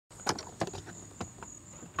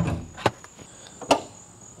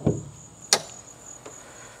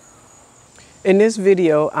In this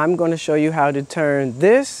video, I'm going to show you how to turn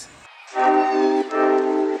this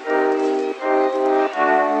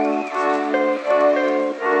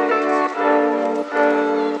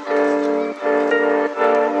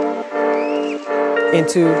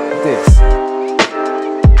into this.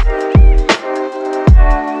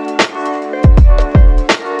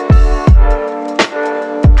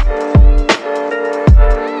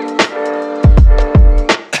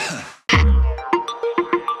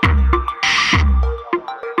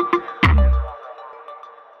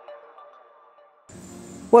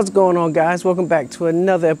 What's going on, guys? Welcome back to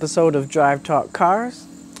another episode of Drive Talk Cars.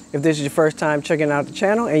 If this is your first time checking out the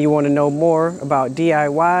channel and you want to know more about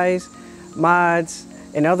DIYs, mods,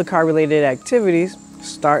 and other car related activities,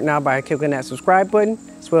 start now by clicking that subscribe button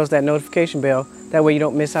as well as that notification bell. That way you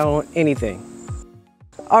don't miss out on anything.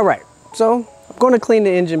 All right, so I'm going to clean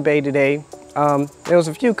the engine bay today. There was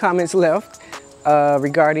a few comments left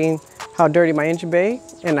regarding how dirty my engine bay,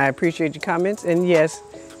 and I appreciate your comments. And yes,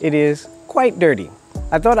 it is quite dirty.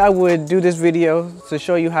 I thought I would do this video to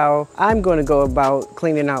show you how I'm going to go about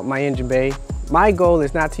cleaning out my engine bay. My goal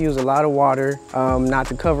is not to use a lot of water, not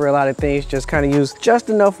to cover a lot of things, just kind of use just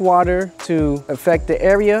enough water to affect the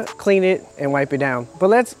area, clean it, and wipe it down. But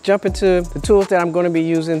let's jump into the tools that I'm going to be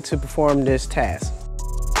using to perform this task.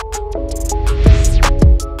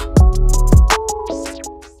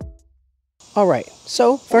 All right,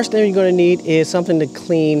 so first thing you're going to need is something to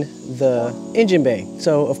clean the engine bay.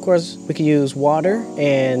 So of course we can use water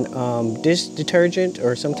and dish detergent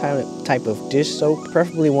or some type of dish soap,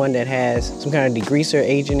 preferably one that has some kind of degreaser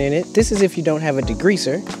agent in it. This is if you don't have a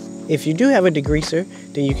degreaser. If you do have a degreaser,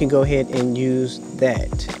 then you can go ahead and use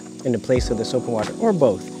that in the place of the soap and water, or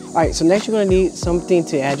both. All right, so next you're gonna need something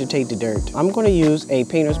to agitate the dirt. I'm gonna use a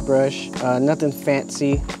painter's brush, nothing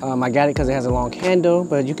fancy. I got it because it has a long handle,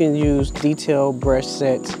 but you can use detail brush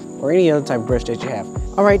sets or any other type of brush that you have.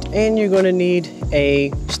 All right, and you're gonna need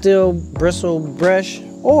a steel bristle brush,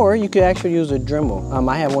 or you could actually use a Dremel.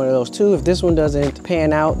 I have one of those too. If this one doesn't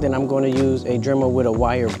pan out, then I'm gonna use a Dremel with a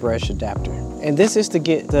wire brush adapter. And this is to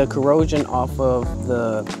get the corrosion off of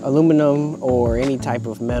the aluminum or any type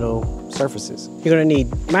of metal surfaces. You're gonna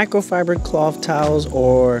need microfiber cloth towels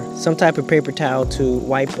or some type of paper towel to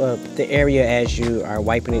wipe up the area as you are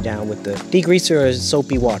wiping it down with the degreaser or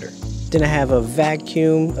soapy water. Then I have a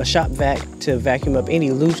vacuum, a shop vac to vacuum up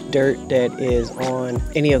any loose dirt that is on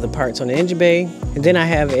any of the parts on the engine bay. And then I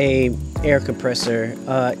have a air compressor.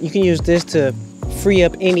 You can use this to free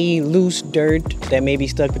up any loose dirt that may be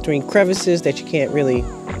stuck between crevices that you can't really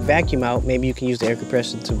vacuum out. Maybe you can use the air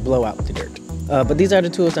compressor to blow out the dirt. But these are the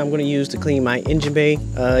tools I'm going to use to clean my engine bay.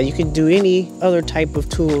 You can do any other type of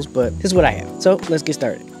tools, but this is what I have. So let's get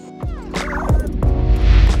started.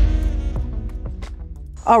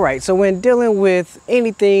 All right, so when dealing with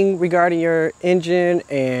anything regarding your engine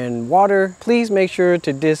and water, please make sure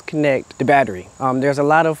to disconnect the battery. There's a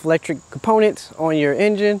lot of electric components on your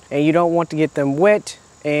engine and you don't want to get them wet,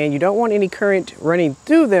 and you don't want any current running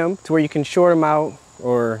through them to where you can short them out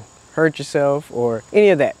or hurt yourself or any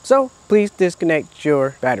of that. So please disconnect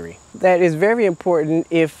your battery. That is very important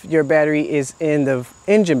if your battery is in the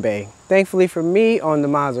engine bay. Thankfully for me, on the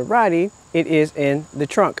Maserati, it is in the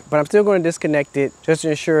trunk, but I'm still going to disconnect it just to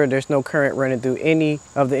ensure there's no current running through any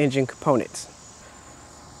of the engine components.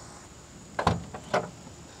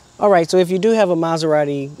 All right, so if you do have a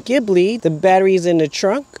Maserati Ghibli, the battery is in the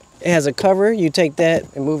trunk. It has a cover. You take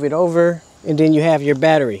that and move it over, and then you have your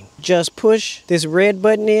battery. Just push this red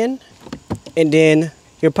button in, and then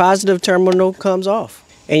your positive terminal comes off,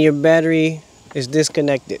 and your battery is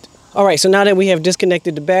disconnected. All right, so now that we have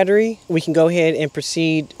disconnected the battery, we can go ahead and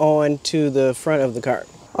proceed on to the front of the car.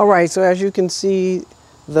 All right, so as you can see,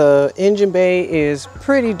 the engine bay is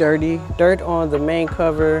pretty dirty. Dirt on the main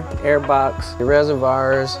cover, air box, the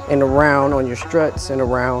reservoirs, and around on your struts and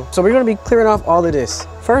around. So we're gonna be clearing off all of this.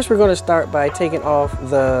 First, we're gonna start by taking off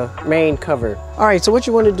the main cover. All right, so what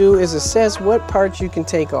you wanna do is assess what parts you can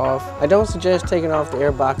take off. I don't suggest taking off the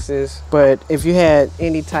air boxes, but if you had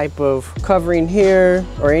any type of covering here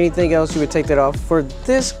or anything else, you would take that off. For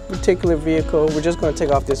this particular vehicle, we're just gonna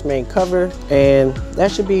take off this main cover, and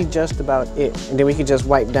that should be just about it. And then we can just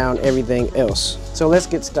wipe down everything else. So let's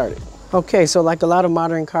get started. Okay, so like a lot of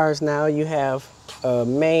modern cars now, you have a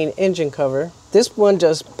main engine cover. This one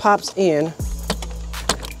just pops in,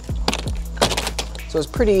 so it's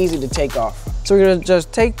pretty easy to take off. So we're gonna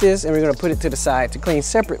just take this and we're gonna put it to the side to clean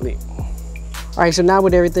separately. All right, so now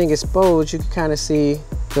with everything exposed, you can kind of see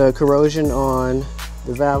the corrosion on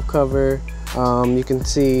the valve cover. You can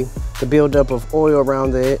see the buildup of oil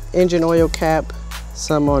around the engine oil cap,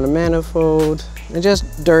 some on the manifold, and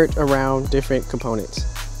just dirt around different components.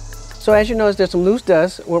 So as you notice, there's some loose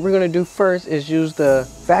dust. What we're gonna do first is use the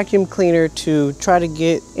vacuum cleaner to try to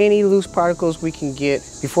get any loose particles we can get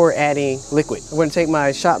before adding liquid. I'm gonna take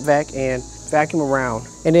my shop vac and vacuum around.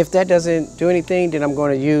 And if that doesn't do anything, then I'm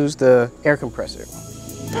gonna use the air compressor.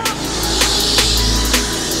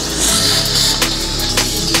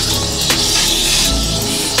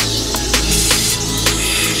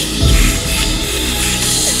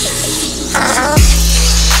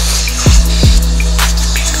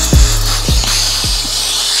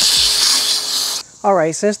 All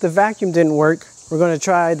right, since the vacuum didn't work, we're gonna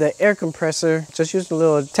try the air compressor. Just using a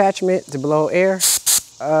little attachment to blow air.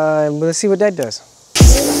 And let's see what that does.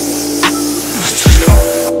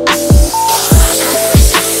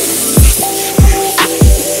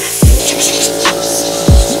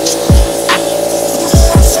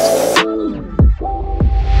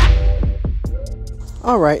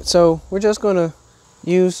 All right, so we're just gonna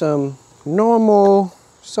use some normal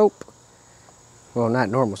soap. Well, not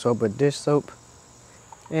normal soap, but dish soap.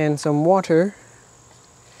 And some water.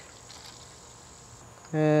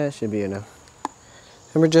 That should be enough.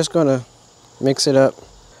 And we're just gonna mix it up.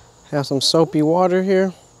 Have some soapy water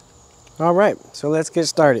here. All right, so let's get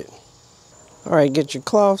started. All right, get your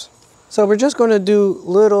cloths. So we're just gonna do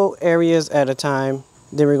little areas at a time.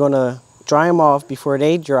 Then we're gonna dry them off before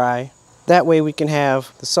they dry. That way we can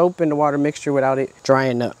have the soap and the water mixture without it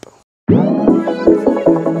drying up.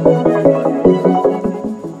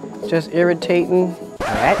 Just irritating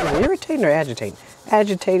or agitating?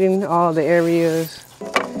 Agitating all the areas.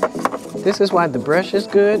 This is why the brush is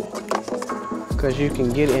good, because you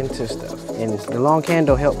can get into stuff. And the long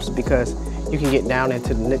handle helps because you can get down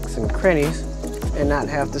into the nooks and crannies and not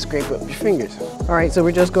have to scrape up your fingers. All right, so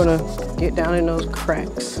we're just gonna get down in those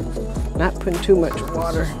cracks, not putting too much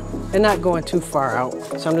water and not going too far out.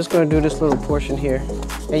 So I'm just gonna do this little portion here.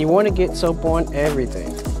 And you wanna get soap on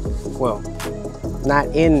everything. Well, not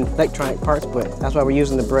in electronic parts, but that's why we're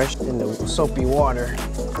using the brush and the soapy water.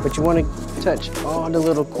 But you want to touch all the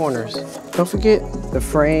little corners. Don't forget the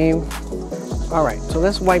frame. All right, so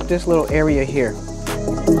let's wipe this little area here.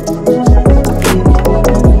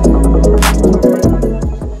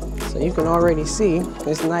 So you can already see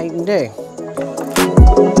it's night and day.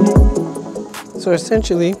 So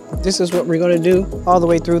essentially, this is what we're going to do all the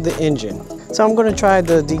way through the engine. So I'm going to try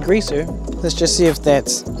the degreaser. Let's just see if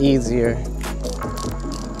that's easier.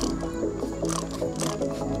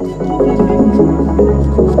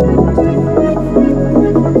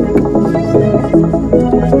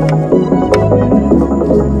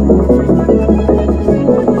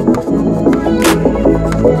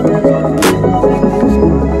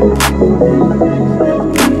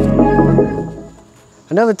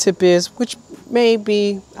 Another tip is, which may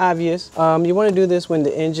be obvious, you want to do this when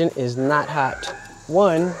the engine is not hot.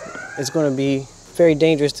 One, it's going to be very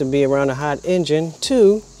dangerous to be around a hot engine.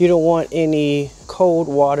 Two, you don't want any cold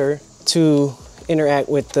water to interact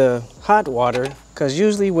with the hot water, because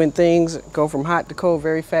usually when things go from hot to cold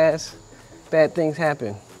very fast, bad things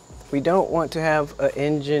happen. We don't want to have an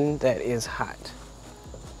engine that is hot.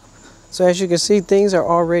 So as you can see, things are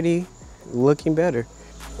already looking better.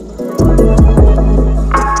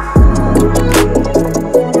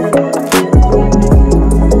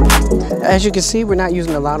 As you can see, we're not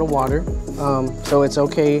using a lot of water, so it's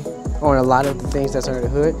okay on a lot of the things that's under the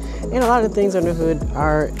hood. And a lot of things under the hood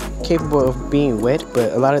are capable of being wet,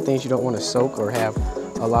 but a lot of things you don't want to soak or have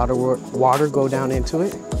a lot of water go down into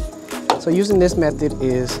it. So using this method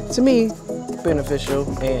is, to me, beneficial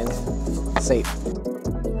and safe.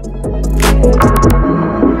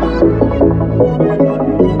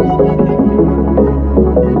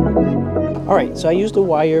 All right, so I used the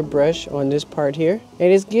wire brush on this part here,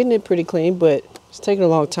 and it's getting it pretty clean, but it's taking a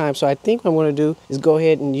long time. So I think what I'm gonna do is go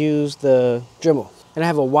ahead and use the Dremel. And I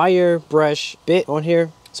have a wire brush bit on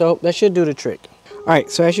here, so that should do the trick. All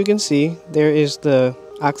right, so as you can see, there is the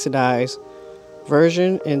oxidized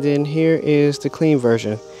version, and then here is the clean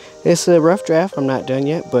version. It's a rough draft, I'm not done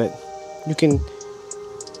yet, but you can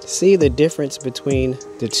see the difference between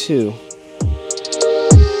the two.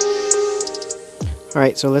 All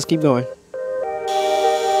right, so let's keep going.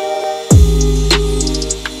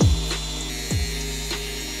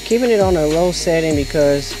 Keeping it on a low setting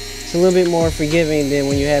because it's a little bit more forgiving than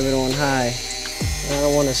when you have it on high. I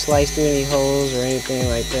don't want to slice through any holes or anything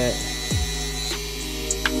like that.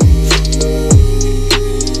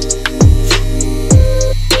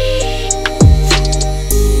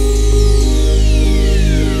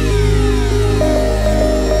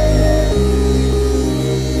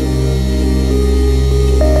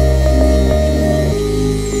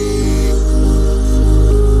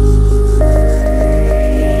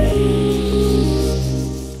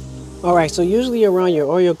 right, so usually around your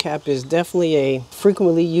oil cap is definitely a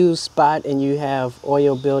frequently used spot and you have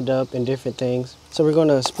oil buildup and different things. So we're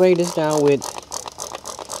gonna spray this down with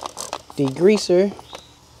degreaser.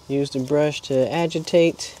 Use the brush to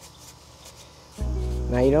agitate.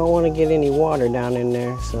 Now you don't want to get any water down in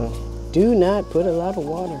there, so do not put a lot of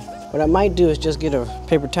water. What I might do is just get a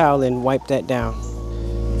paper towel and wipe that down.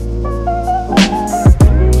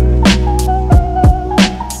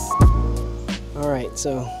 All right,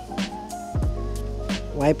 so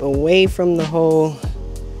wipe away from the hole.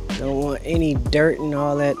 Don't want any dirt and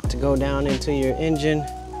all that to go down into your engine.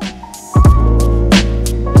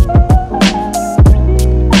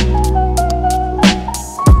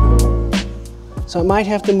 So I might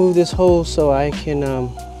have to move this hole so I can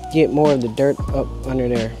get more of the dirt up under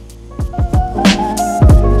there.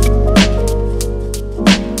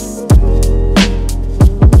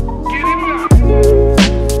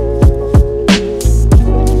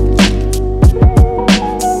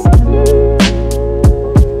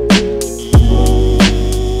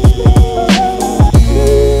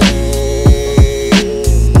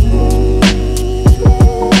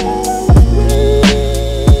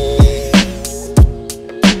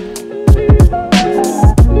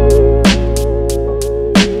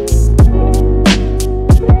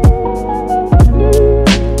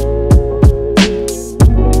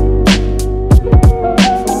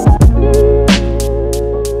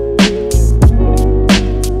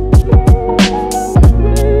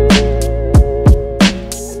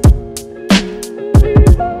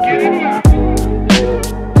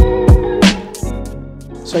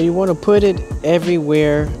 So you want to put it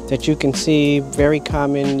everywhere that you can see, very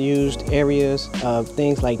common used areas of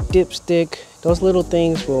things like dipstick. Those little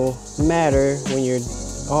things will matter when you're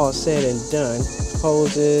all said and done.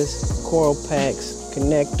 Hoses, coil packs,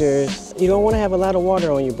 connectors. You don't want to have a lot of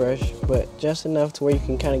water on your brush, but just enough to where you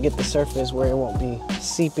can kind of get the surface where it won't be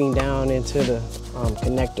seeping down into the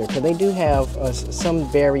connector. Because they do have some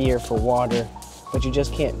barrier for water, but you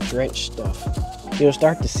just can't drench stuff. You'll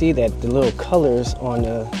start to see that the little colors on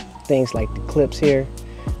the things like the clips here,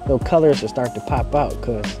 little colors will start to pop out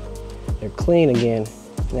because they're clean again.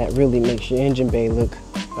 And that really makes your engine bay look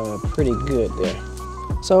pretty good there.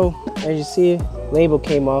 So as you see, label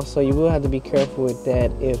came off, so you will have to be careful with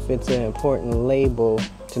that if it's an important label,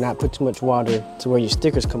 to not put too much water to where your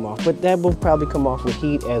stickers come off. But that will probably come off with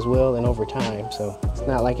heat as well and over time, so it's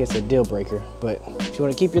not like it's a deal breaker. But if you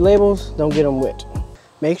want to keep your labels, don't get them wet.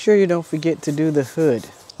 Make sure you don't forget to do the hood.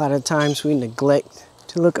 A lot of times we neglect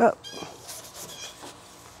to look up.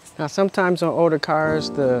 Now sometimes on older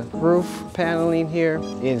cars, the roof paneling here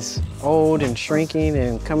is old and shrinking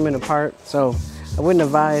and coming apart. So I wouldn't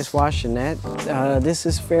advise washing that. This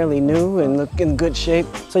is fairly new and look in good shape.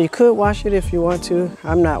 So you could wash it if you want to.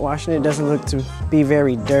 I'm not washing it. It doesn't look to be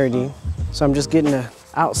very dirty. So I'm just getting the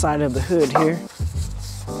outside of the hood here.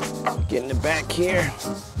 Getting the back here.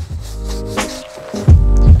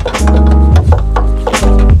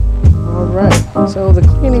 All right, so the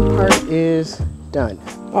cleaning part is done.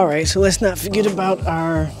 All right, so let's not forget about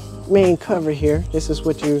our main cover here. This is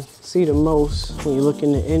what you see the most when you look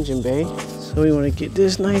in the engine bay. So we want to get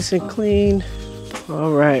this nice and clean.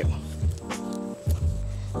 All right.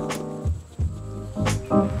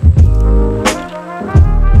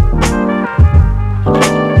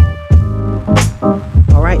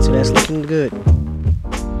 All right, so that's looking good.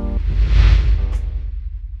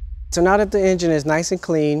 So now that the engine is nice and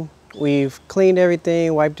clean, we've cleaned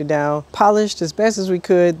everything, wiped it down, polished as best as we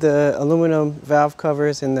could the aluminum valve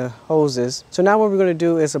covers and the hoses. So now what we're gonna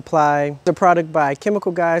do is apply the product by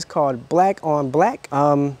chemical guys called Black on Black.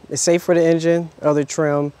 It's safe for the engine, other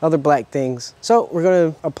trim, other black things. So we're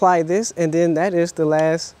gonna apply this, and then that is the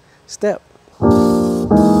last step.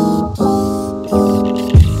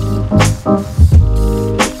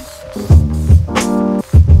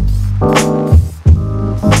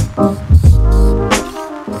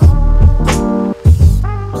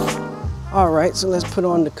 All right, so let's put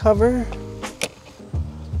on the cover.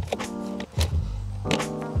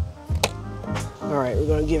 All right, we're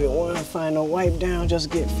gonna give it one final wipe down, just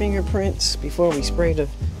get fingerprints before we spray the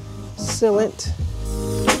sealant.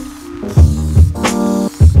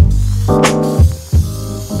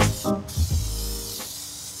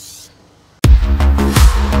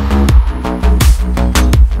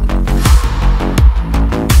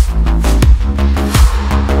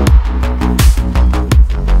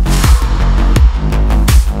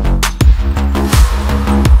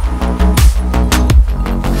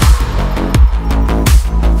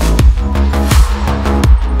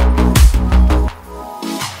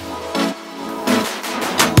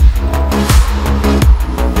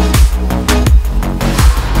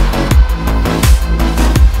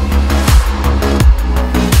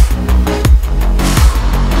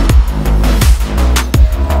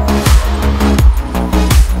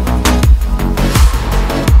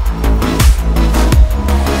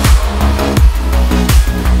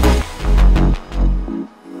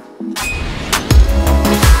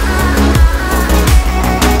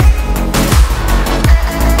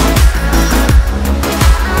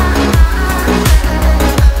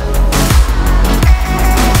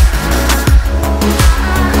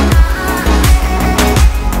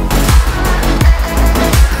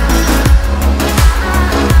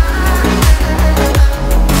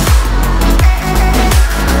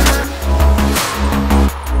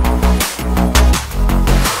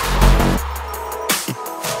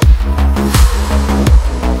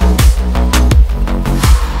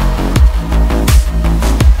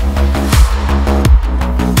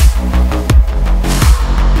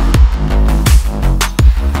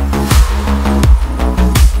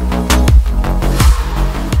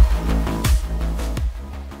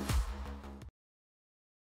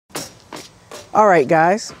 All right,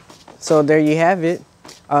 guys. So there you have it.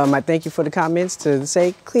 I thank you for the comments to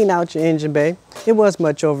say clean out your engine bay. It was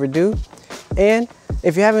much overdue. And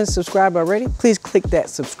if you haven't subscribed already, please click that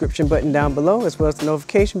subscription button down below as well as the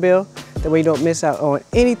notification bell. That way you don't miss out on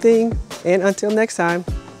anything. And until next time,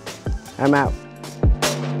 I'm out.